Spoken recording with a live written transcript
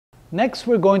Next,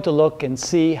 we're going to look and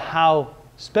see how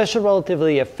special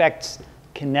relativity affects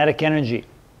kinetic energy.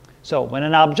 So when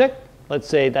an object, let's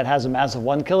say that has a mass of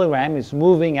 1 kilogram, is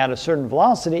moving at a certain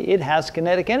velocity, it has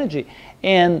kinetic energy.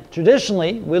 And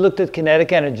traditionally, we looked at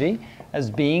kinetic energy as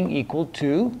being equal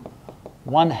to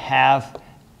 1/2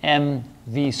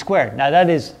 mv squared. Now that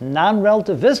is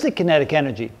non-relativistic kinetic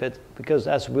energy, but because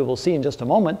as we will see in just a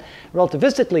moment,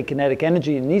 relativistically kinetic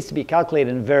energy needs to be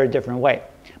calculated in a very different way.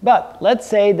 But let's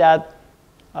say that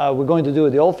we're going to do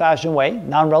it the old-fashioned way,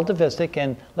 non-relativistic,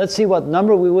 and let's see what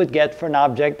number we would get for an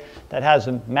object that has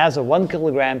a mass of 1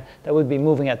 kilogram that would be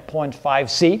moving at 0.5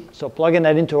 c. So plugging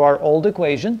that into our old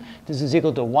equation, this is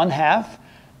equal to 1/2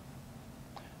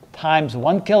 times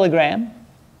 1 kilogram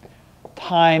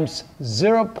times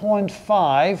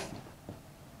 0.5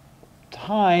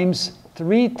 times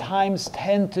 3 times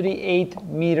 10 to the 8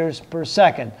 meters per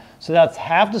second. So that's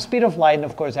half the speed of light, and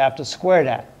of course I have to square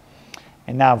that.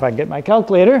 And now if I get my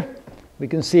calculator, we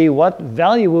can see what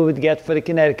value we would get for the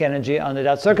kinetic energy under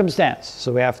that circumstance.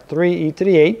 So we have 3e to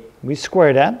the 8, we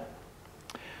square that,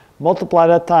 multiply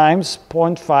that times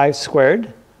 0.5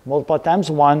 squared, multiply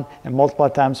times 1, and multiply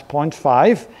times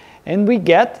 0.5, and we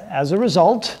get, as a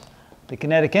result, the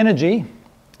kinetic energy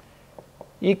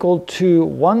equal to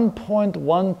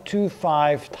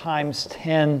 1.125 times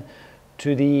 10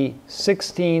 to the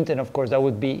 16th, and of course that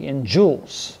would be in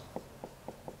joules.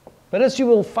 But as you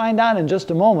will find out in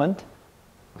just a moment,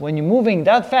 when you're moving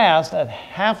that fast at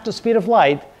half the speed of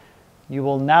light, you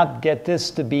will not get this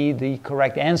to be the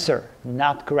correct answer.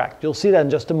 Not correct. You'll see that in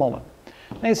just a moment.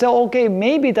 And you say, okay,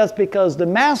 maybe that's because the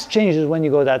mass changes when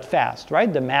you go that fast,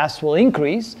 right? The mass will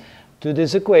increase to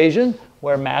this equation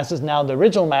where mass is now the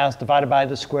original mass divided by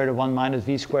the square root of 1 minus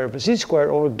v squared over c squared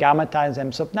over gamma times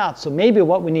m sub naught. So maybe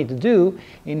what we need to do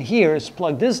in here is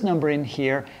plug this number in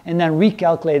here and then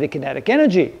recalculate the kinetic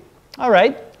energy. All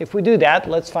right, if we do that,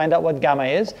 let's find out what gamma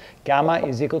is. Gamma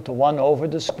is equal to 1 over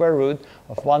the square root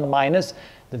of 1 minus.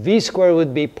 The v squared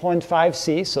would be 0.5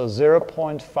 c, so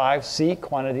 0.5 c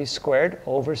quantity squared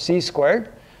over c squared.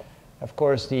 Of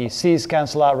course, the c's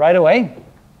cancel out right away.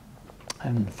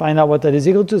 And find out what that is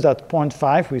equal to. That's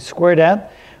 0.5. We square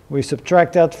that. We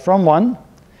subtract that from 1.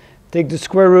 Take the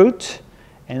square root,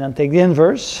 and then take the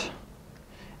inverse.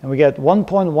 And we get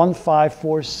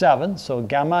 1.1547, so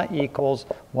gamma equals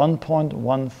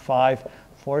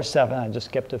 1.1547. I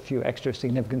just kept a few extra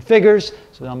significant figures,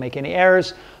 so don't make any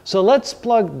errors. So let's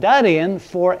plug that in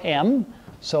for m.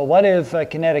 So what if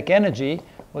kinetic energy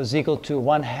was equal to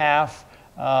 1/2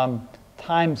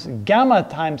 times gamma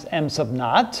times m sub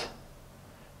naught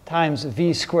times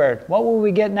v squared? What will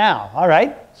we get now? All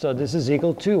right, so this is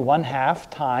equal to 1/2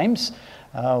 times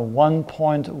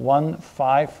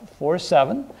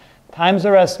 1.1547 times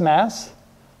the rest mass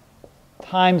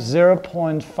times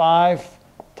 0.5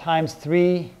 times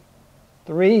 3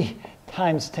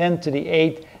 times 10 to the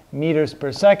 8 meters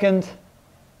per second.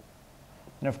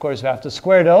 And of course we have to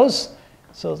square those.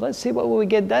 So let's see what we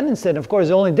get done instead. Of course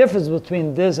the only difference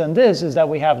between this and this is that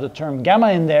we have the term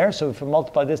gamma in there. So if we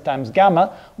multiply this times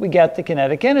gamma, we get the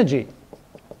kinetic energy.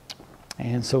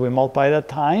 And so we multiply that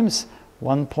times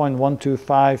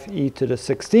 1.125 e to the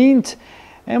 16th,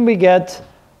 and we get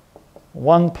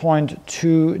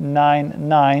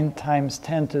 1.299 times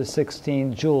 10 to the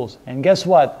 16 joules. And guess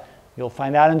what? You'll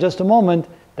find out in just a moment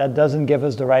that doesn't give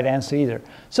us the right answer either.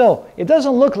 So it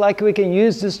doesn't look like we can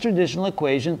use this traditional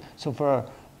equation. So for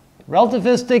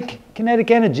relativistic kinetic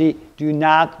energy, do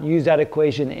not use that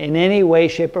equation in any way,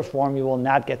 shape, or form. You will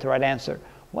not get the right answer.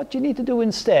 What you need to do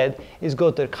instead is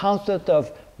go to the concept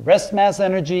of rest mass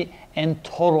energy and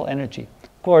total energy.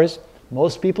 Of course,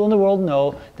 most people in the world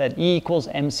know that E equals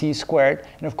mc squared.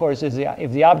 And of course,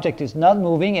 if the object is not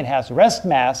moving, it has rest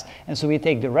mass. And so we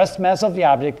take the rest mass of the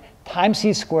object times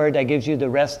c squared. That gives you the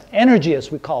rest energy,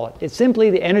 as we call it. It's simply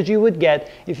the energy you would get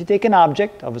if you take an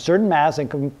object of a certain mass and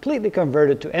completely convert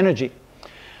it to energy.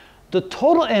 The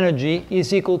total energy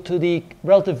is equal to the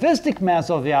relativistic mass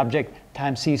of the object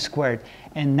times c squared.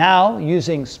 And now,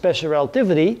 using special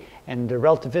relativity and the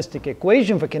relativistic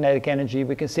equation for kinetic energy,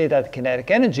 we can say that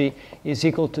kinetic energy is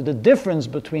equal to the difference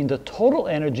between the total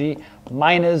energy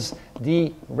minus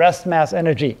the rest mass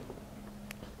energy.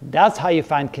 That's how you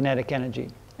find kinetic energy.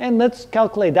 And let's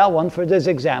calculate that one for this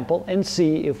example and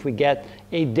see if we get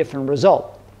a different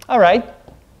result. All right.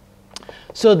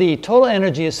 So the total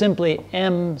energy is simply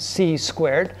mc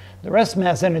squared. The rest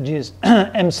mass energy is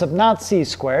m sub naught c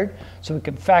squared. So we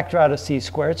can factor out a c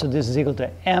squared. So this is equal to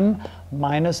m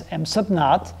minus m sub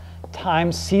naught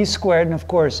times c squared. And of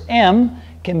course, m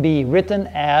can be written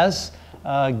as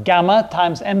gamma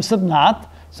times m sub naught.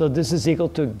 So this is equal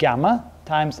to gamma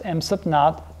times m sub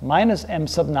naught minus m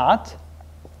sub naught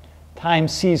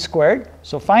times c squared.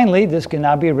 So finally, this can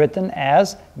now be written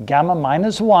as gamma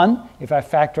minus 1 if I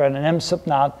factor out an m sub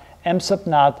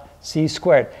naught c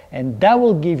squared. And that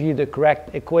will give you the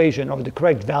correct equation or the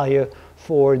correct value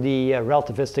for the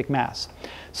relativistic mass.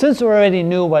 Since we already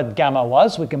knew what gamma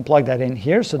was, we can plug that in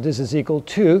here. So this is equal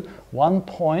to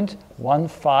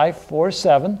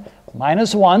 1.1547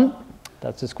 minus 1,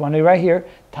 that's this quantity right here,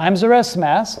 times the rest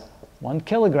mass, 1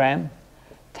 kilogram,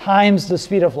 times the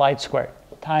speed of light squared,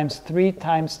 times 3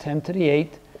 times 10 to the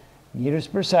 8 meters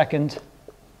per second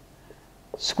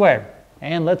squared.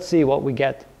 And let's see what we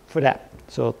get for that.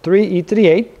 So 3e to the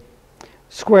 8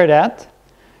 square that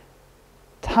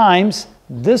times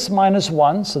this minus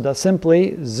 1, so that's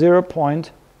simply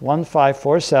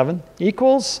 0.1547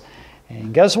 equals,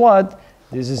 and guess what?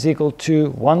 This is equal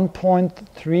to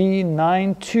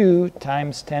 1.392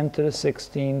 times 10 to the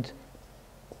 16th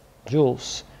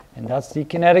joules. And that's the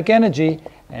kinetic energy,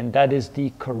 and that is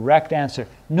the correct answer.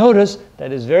 Notice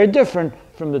that is very different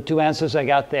from the two answers I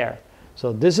got there.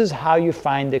 So this is how you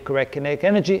find the correct kinetic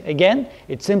energy. Again,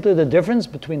 it's simply the difference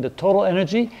between the total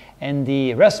energy and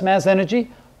the rest mass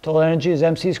energy. Total energy is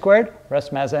mc squared,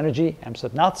 rest mass energy, m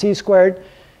sub naught c squared.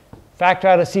 Factor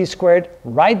out a c squared,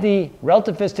 write the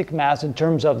relativistic mass in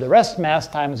terms of the rest mass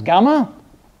times gamma,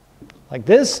 like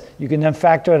this. You can then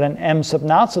factor out an m sub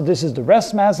naught, so this is the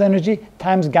rest mass energy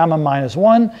times gamma minus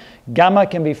 1. Gamma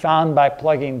can be found by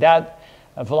plugging that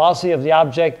velocity of the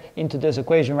object into this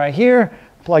equation right here,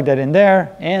 plug that in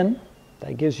there, and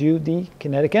that gives you the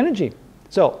kinetic energy.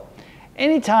 So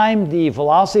anytime the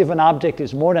velocity of an object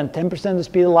is more than 10% the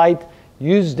speed of light,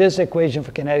 use this equation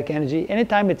for kinetic energy.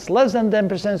 Anytime it's less than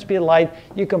 10% speed of light,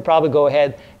 you can probably go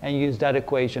ahead and use that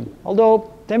equation.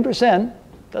 Although 10%,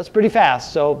 that's pretty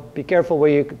fast, so be careful where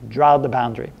you draw the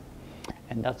boundary.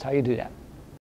 And that's how you do that.